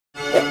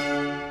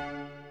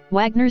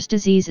Wagner's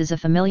disease is a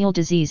familial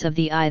disease of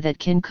the eye that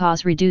can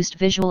cause reduced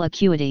visual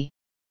acuity.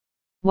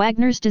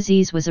 Wagner's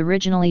disease was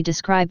originally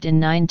described in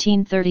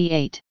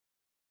 1938.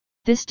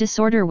 This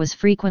disorder was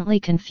frequently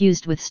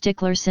confused with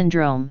Stickler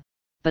syndrome,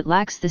 but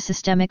lacks the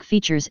systemic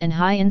features and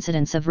high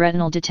incidence of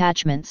retinal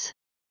detachments.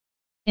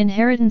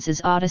 Inheritance is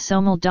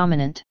autosomal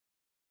dominant.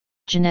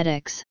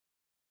 Genetics.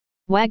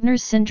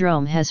 Wagner's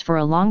syndrome has for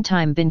a long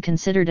time been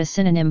considered a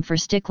synonym for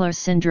Stickler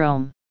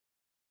syndrome.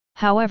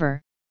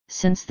 However,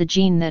 since the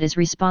gene that is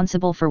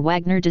responsible for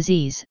Wagner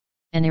disease,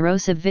 an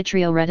erosive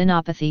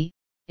vitreoretinopathy,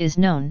 is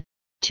known,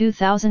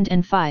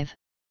 2005,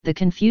 the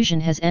confusion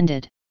has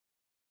ended.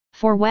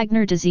 For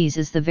Wagner disease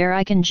is the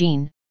Vericon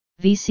gene,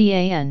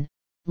 VCAN,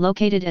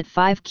 located at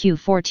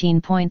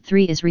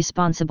 5q14.3 is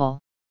responsible.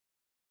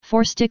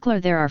 For Stickler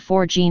there are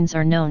 4 genes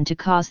are known to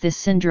cause this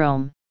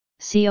syndrome,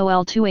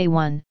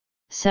 COL2A1,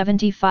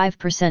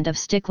 75% of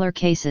Stickler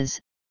cases,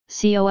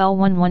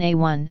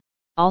 COL11A1,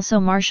 also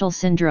Marshall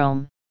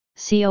syndrome,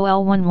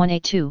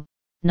 COL11A2,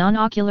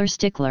 non-ocular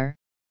Stickler,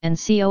 and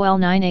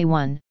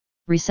COL9A1,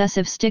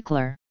 recessive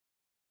Stickler.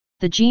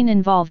 The gene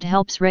involved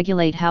helps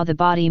regulate how the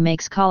body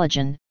makes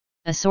collagen,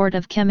 a sort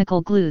of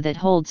chemical glue that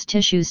holds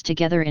tissues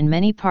together in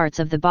many parts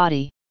of the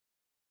body.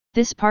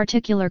 This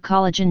particular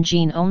collagen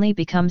gene only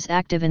becomes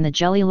active in the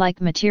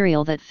jelly-like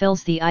material that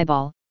fills the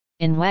eyeball.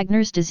 In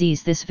Wagner's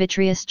disease, this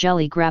vitreous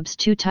jelly grabs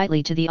too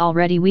tightly to the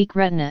already weak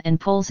retina and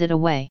pulls it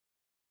away.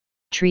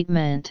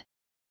 Treatment.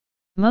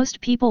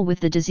 Most people with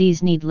the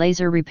disease need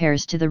laser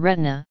repairs to the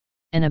retina,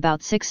 and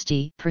about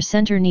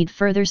 60% need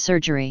further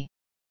surgery.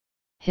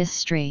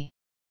 History.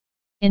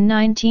 In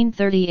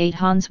 1938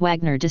 Hans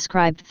Wagner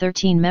described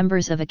 13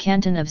 members of a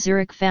canton of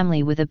Zurich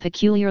family with a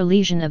peculiar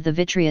lesion of the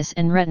vitreous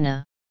and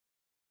retina.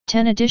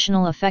 10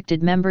 additional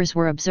affected members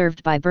were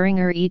observed by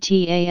Boehringer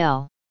et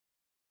al.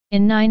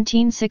 In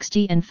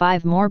 1960 and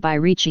 5 more by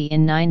Ricci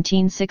in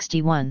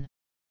 1961.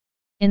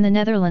 In the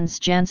Netherlands,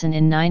 Janssen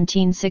in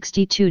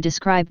 1962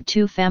 described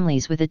 2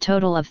 families with a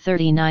total of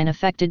 39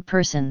 affected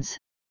persons.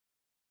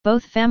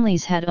 Both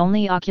families had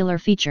only ocular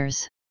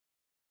features.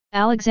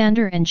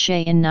 Alexander and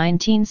Shea in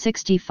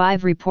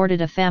 1965 reported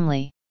a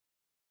family.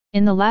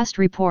 In the last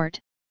report,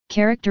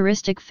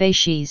 characteristic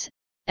facies,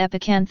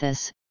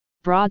 epicanthus,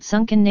 broad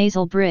sunken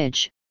nasal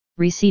bridge,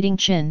 receding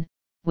chin,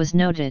 was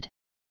noted.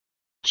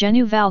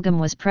 Genu valgum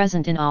was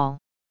present in all.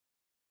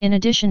 In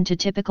addition to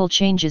typical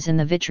changes in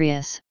the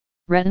vitreous,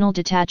 retinal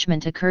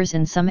detachment occurs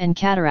in some and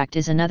cataract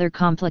is another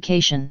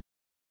complication.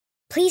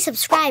 Please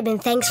subscribe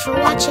and thanks for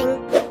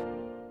watching.